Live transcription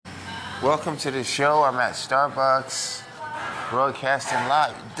Welcome to the show. I'm at Starbucks, broadcasting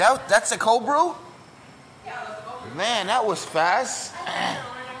live. That's a cold brew? Man, that was fast.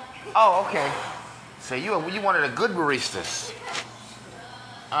 Oh, okay. So you wanted a good baristas.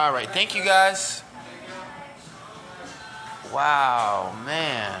 All right, thank you guys. Wow,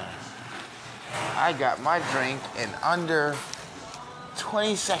 man. I got my drink in under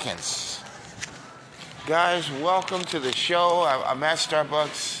 20 seconds. Guys, welcome to the show. I'm at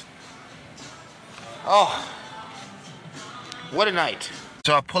Starbucks. Oh, what a night.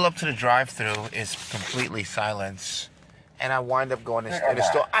 So I pull up to the drive-thru, it's completely silence, and I wind up going to the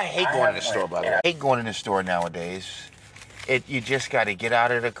store. I hate going to the store, by the way. I hate going to the store nowadays. You just got to get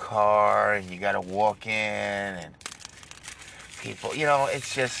out of the car, and you got to walk in, and people,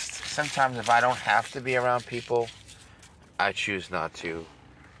 it's just, sometimes if I don't have to be around people, I choose not to.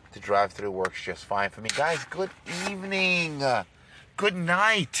 The drive-thru works just fine for me. Guys, good evening. Good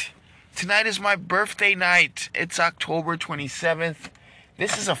night. Tonight is my birthday night. It's October 27th.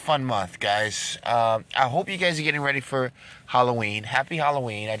 This is a fun month, guys. I hope you guys are getting ready for Halloween. Happy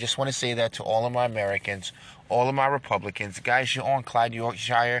Halloween. I just want to say that to all of my Americans, all of my Republicans. Guys, you're on Clyde,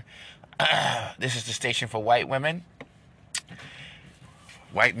 Yorkshire. This is the station for white women.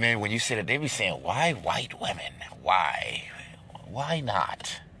 White men, when you say that, they be saying, why white women? Why? Why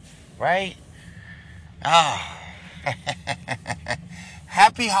not? Right?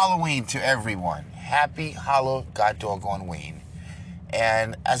 Happy Halloween to everyone. Happy God-doggone-ween.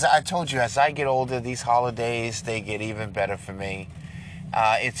 And as I told you, as I get older, these holidays, they get even better for me.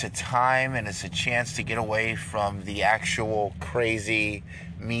 It's a time and it's a chance to get away from the actual crazy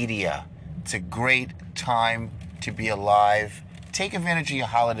media. It's a great time to be alive. Take advantage of your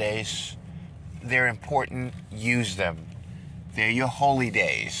holidays. They're important. Use them. They're your holy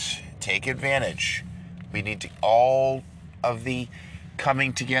days. Take advantage. We need to all of the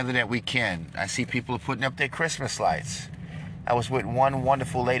coming together that we can. I see people are putting up their Christmas lights. I was with one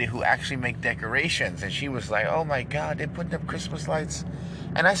wonderful lady who actually make decorations, and she was like, oh my God, they're putting up Christmas lights.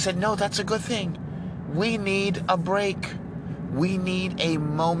 And I said, no, that's a good thing. We need a break. We need a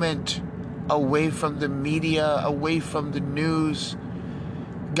moment away from the media, away from the news.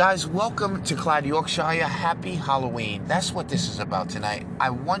 Guys, welcome to Clyde, Yorkshire. Happy Halloween. That's what this is about tonight. I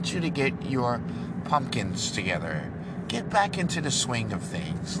want you to get your pumpkins together. Get back into the swing of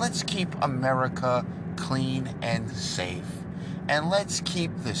things. Let's keep America clean and safe. And let's keep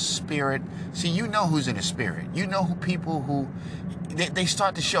the spirit. See, you know who's in the spirit. You know who people who, they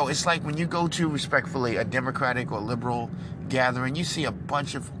start to show. It's like when you go to, respectfully, a Democratic or liberal gathering, you see a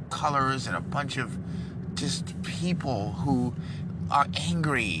bunch of colors and a bunch of just people who are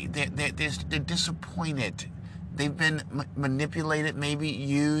angry. They're disappointed. They've been manipulated, maybe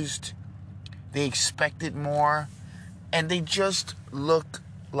used. They expected more. And they just look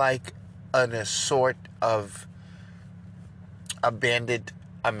like an assortment of abandoned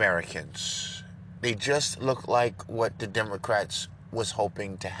Americans. They just look like what the Democrats was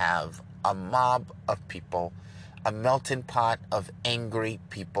hoping to have. A mob of people. A melting pot of angry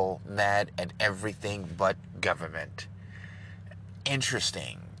people mad at everything but government.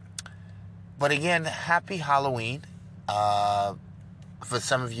 Interesting. But again, happy Halloween. For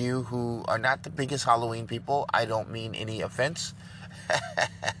some of you who are not the biggest Halloween people, I don't mean any offense.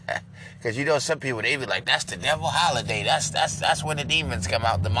 Because some people, they be like, that's the devil holiday. That's when the demons come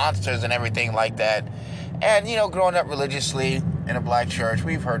out, the monsters and everything like that. And, growing up religiously in a black church,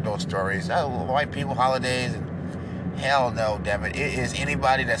 we've heard those stories. Oh, white people holidays. And hell no, damn it. It is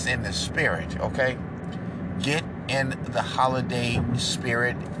anybody that's in the spirit, okay? Get in the holiday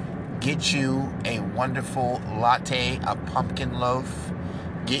spirit. Get you a wonderful latte, a pumpkin loaf.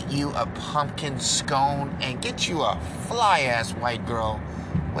 Get you a pumpkin scone. And get you a fly-ass white girl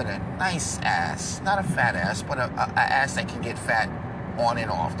with a nice ass. Not a fat ass, but a ass that can get fat on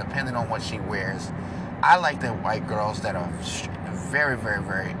and off, depending on what she wears. I like the white girls that are very, very,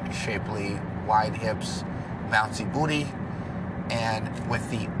 very shapely, wide hips, bouncy booty, and with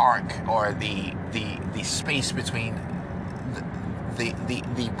the arc or the space between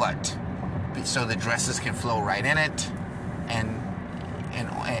the butt, so the dresses can flow right in it, and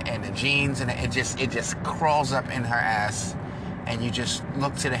the jeans, and it just crawls up in her ass, and you just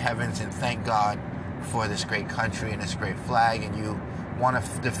look to the heavens and thank God for this great country and this great flag, and you want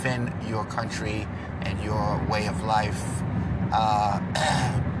to defend your country and your way of life.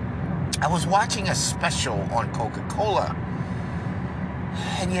 I was watching a special on Coca-Cola.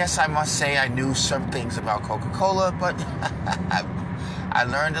 And yes, I must say I knew some things about Coca-Cola, but I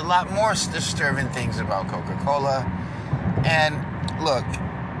learned a lot more disturbing things about Coca-Cola. And look,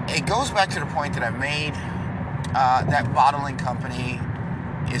 it goes back to the point that I made. That bottling company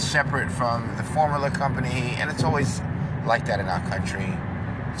is separate from the formula company, and it's always like that in our country.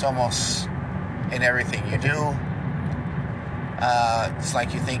 It's almost in everything you do. It's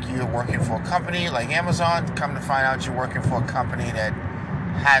like you think you're working for a company like Amazon, come to find out you're working for a company that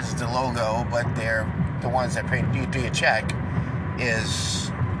has the logo, but they're the ones that pay you, do your check,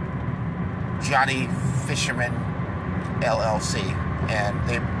 is Johnny Fisherman LLC, and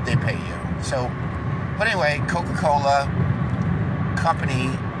they pay you. So, but anyway, Coca-Cola company.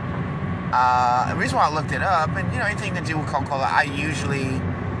 The reason why I looked it up, and anything to do with Coca-Cola, I usually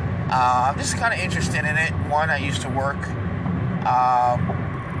I'm just kind of interested in it. One, I used to work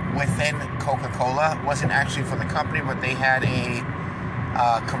within Coca-Cola. It wasn't actually for the company, but they had a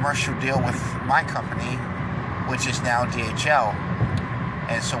commercial deal with my company, which is now DHL.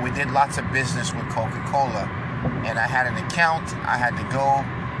 And so we did lots of business with Coca-Cola. And I had an account. I had to go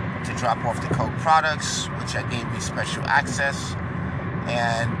to drop off the Coke products, which gave me special access.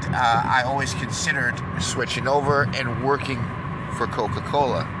 And I always considered switching over and working for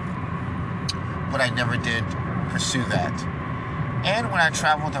Coca-Cola. But I never did pursue that. And when I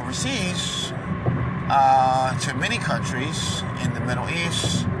traveled overseas to many countries in the Middle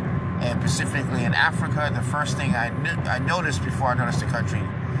East and specifically in Africa, the first thing I noticed before I noticed the country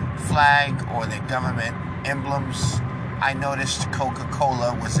flag or the government emblems, I noticed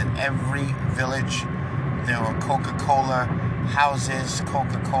Coca-Cola was in every village. There were Coca-Cola houses,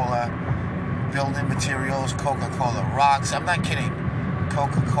 Coca-Cola building materials, Coca-Cola rocks. I'm not kidding.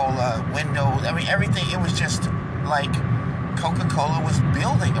 Coca-Cola windows. I mean, everything. It was just like Coca-Cola was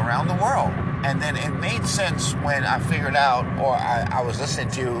building around the world. And then it made sense when I figured out, or I was listening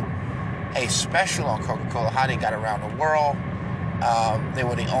to a special on Coca-Cola, how they got around the world. They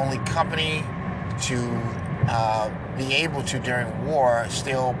were the only company to be able to, during war,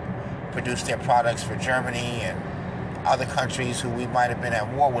 still produce their products for Germany and other countries who we might have been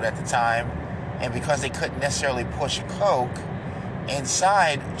at war with at the time. And because they couldn't necessarily push Coke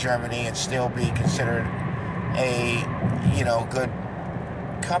inside Germany and still be considered a good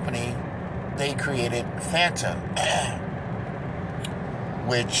company, they created Fanta,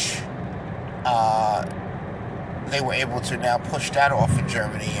 which they were able to now push that off in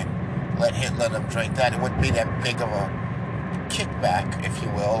Germany and let them drink that. It wouldn't be that big of a kickback, if you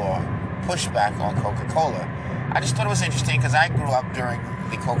will, or pushback on Coca-Cola. I just thought it was interesting because I grew up during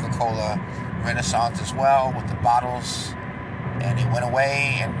the Coca-Cola Renaissance as well with the bottles, and it went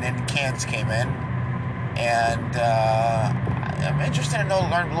away, and then cans came in. And I'm interested to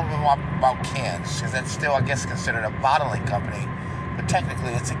learn a little bit more about cans, because that's still, I guess, considered a bottling company, but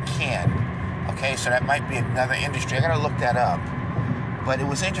technically it's a can. Okay, so that might be another industry. I gotta look that up. But it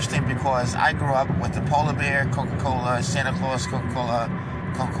was interesting because I grew up with the Polar Bear, Coca-Cola, Santa Claus, Coca-Cola,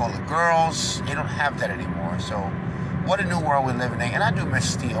 Coca-Cola Girls. They don't have that anymore. So what a new world we're living in. And I do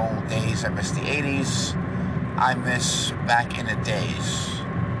miss the old days. I miss the 80s. I miss back in the days.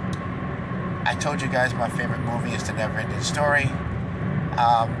 I told you guys my favorite movie is The Never-Ending Story.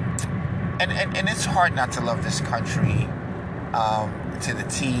 And it's hard not to love this country to the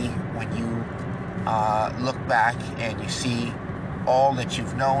T when you look back and you see all that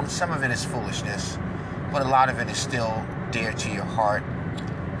you've known. Some of it is foolishness, but a lot of it is still dear to your heart.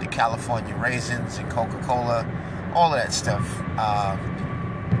 The California raisins and Coca-Cola, all of that stuff.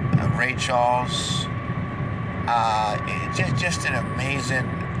 Ray Charles, just an amazing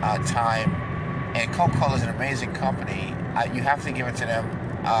time. And Coca-Cola is an amazing company. You have to give it to them.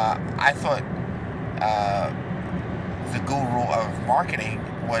 I thought the guru of marketing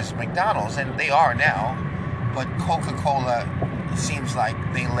was McDonald's, and they are now. But Coca-Cola seems like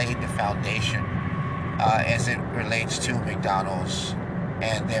they laid the foundation as it relates to McDonald's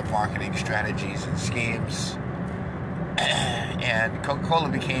and their marketing strategies and schemes. And Coca-Cola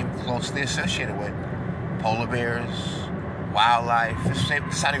became closely associated with polar bears, wildlife.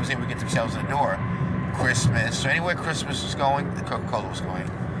 Society was able to get themselves in the door. Christmas. So anywhere Christmas was going, the Coca-Cola was going.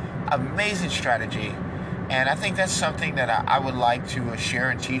 Amazing strategy. And I think that's something that I would like to share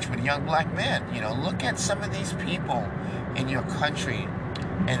and teach with young black men. Look at some of these people in your country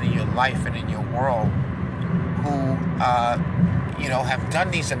and in your life and in your world who, have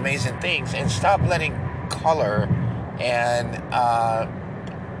done these amazing things, and stop letting color and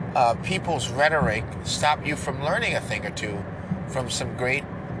people's rhetoric stop you from learning a thing or two from some great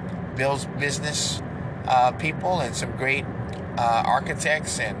business people and some great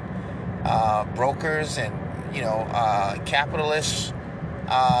architects and brokers and capitalists.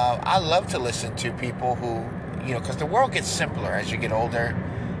 I love to listen to people who, because the world gets simpler as you get older,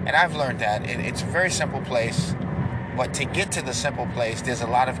 and I've learned that it's a very simple place, but to get to the simple place, there's a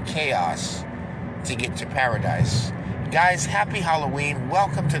lot of chaos to get to paradise. Guys, happy Halloween.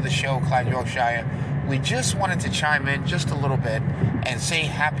 Welcome to the show, Clyde Yorkshire. We just wanted to chime in just a little bit and say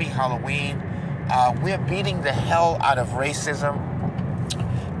happy Halloween. We're beating the hell out of racism.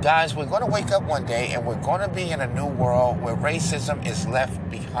 Guys, we're going to wake up one day and we're going to be in a new world where racism is left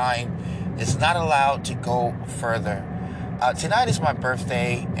behind. It's not allowed to go further. Tonight is my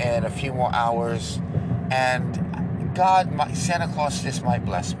birthday in a few more hours, and Santa Claus just might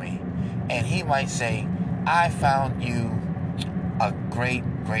bless me. And he might say, I found you a great,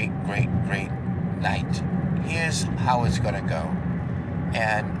 great, great, great night. Here's how it's going to go.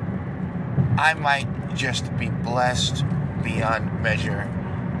 And I might just be blessed beyond measure.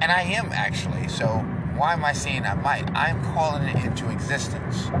 And I am actually. So why am I saying I might? I'm calling it into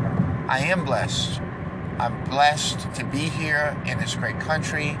existence. I am blessed. I'm blessed to be here in this great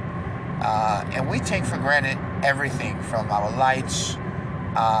country. And we take for granted everything from our lights,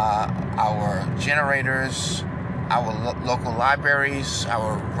 our generators, our local libraries,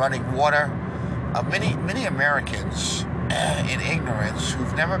 our running water. Many Americans in ignorance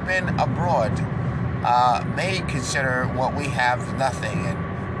who've never been abroad may consider what we have nothing, and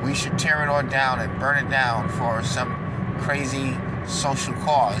we should tear it all down and burn it down for some crazy social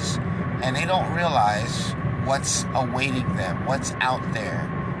cause. And they don't realize what's awaiting them, what's out there.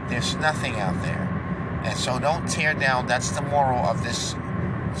 There's nothing out there. And so don't tear down. That's the moral of this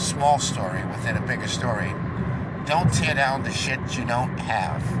small story within a bigger story. Don't tear down the shit you don't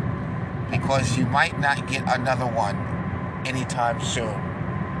have, because you might not get another one anytime soon.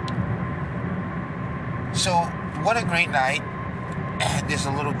 So what a great night. There's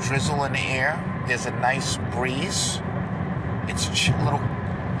a little drizzle in the air. There's a nice breeze. It's a little,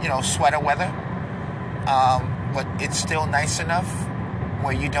 sweater weather. But it's still nice enough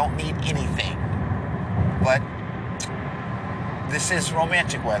where you don't need anything. But this is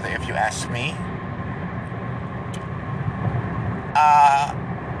romantic weather, if you ask me.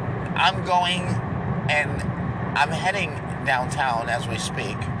 I'm heading downtown as we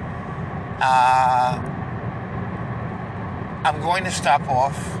speak. I'm going to stop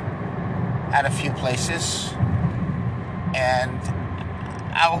off at a few places, and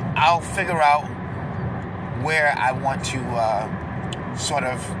I'll figure out where I want to sort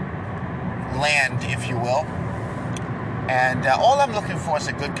of land, if you will. And all I'm looking for is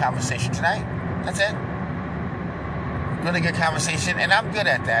a good conversation tonight. That's it. Really good conversation, and I'm good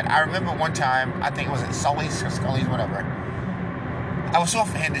at that. I remember one time, I think it was at Sully's or Scully's, whatever. I was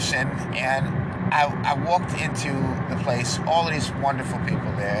off Henderson, and I walked into the place, all of these wonderful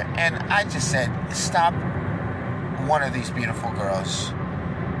people there, and I just said, stop one of these beautiful girls.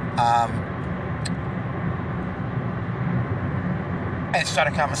 And start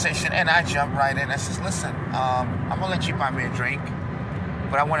a conversation, and I jumped right in. I says, listen, I'm going to let you buy me a drink,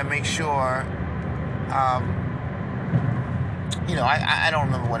 but I want to make sure, I don't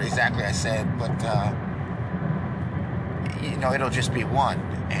remember what exactly I said, but, it'll just be one.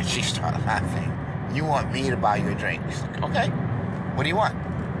 And she started laughing. You want me to buy you a drink? She's like, okay, what do you want?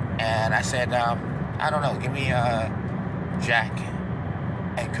 And I said, I don't know, give me a Jack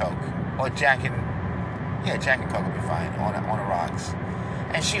and Coke. Or Jack and Coke would be fine, on the rocks.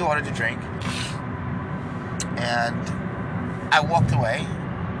 And she ordered the drink. And I walked away.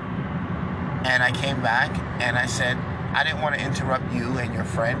 And I came back and I said, I didn't want to interrupt you and your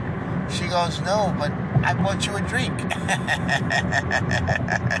friend. She goes, no, but I bought you a drink.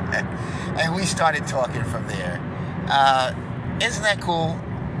 And we started talking from there. Isn't that cool?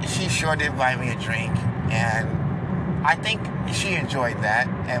 She sure did buy me a drink. And I think she enjoyed that.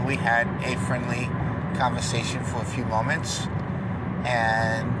 And we had a friendly conversation for a few moments.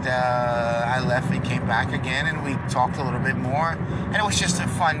 And I left and came back again, and we talked a little bit more. And it was just a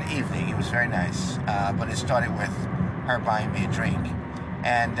fun evening. It was very nice. But it started with her buying me a drink.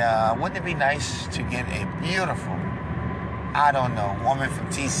 And wouldn't it be nice to get a beautiful, woman from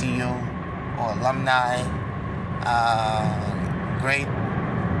TCU or alumni, great,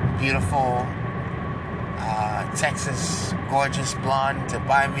 beautiful, Texas, gorgeous blonde to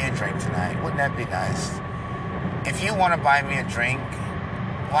buy me a drink tonight? Wouldn't that be nice? If you want to buy me a drink,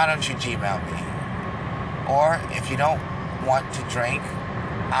 why don't you Gmail me? Or if you don't want to drink,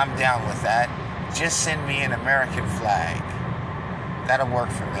 I'm down with that. Just send me an American flag. That'll work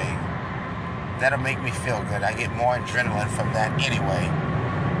for me. That'll make me feel good. I get more adrenaline from that anyway.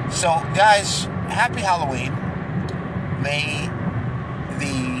 So, guys, happy Halloween. May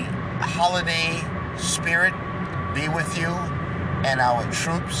the holiday spirit be with you and our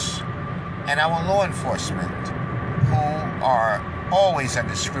troops and our law enforcement, who are always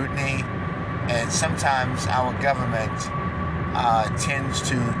under scrutiny, and sometimes our government tends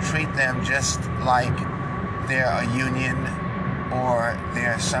to treat them just like they're a union or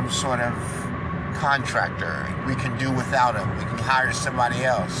they're some sort of contractor. We can do without them. We can hire somebody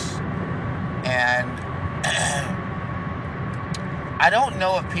else. And I don't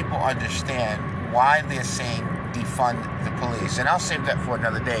know if people understand why they're saying defund the police. And I'll save that for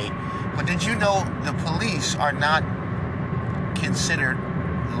another day. But did you know the police are not considered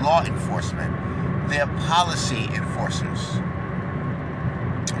law enforcement? They're policy enforcers.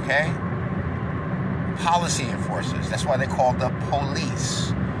 Okay? Policy enforcers. That's why they're called the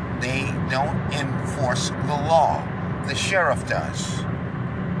police. They don't enforce the law. The sheriff does.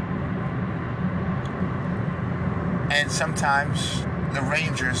 And sometimes the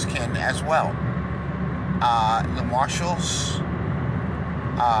rangers can as well. The marshals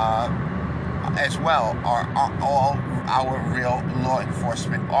as well are all our real law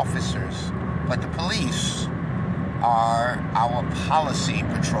enforcement officers. But the police are our policy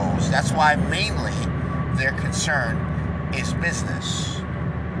patrols. That's why mainly their concern is business.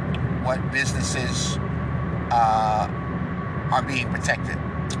 What businesses are being protected.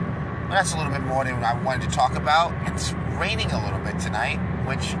 Well, that's a little bit more than I wanted to talk about. It's raining a little bit tonight,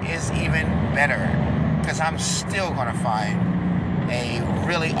 which is even better because I'm still going to find a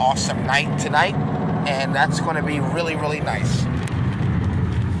really awesome night tonight, and that's going to be really, really nice.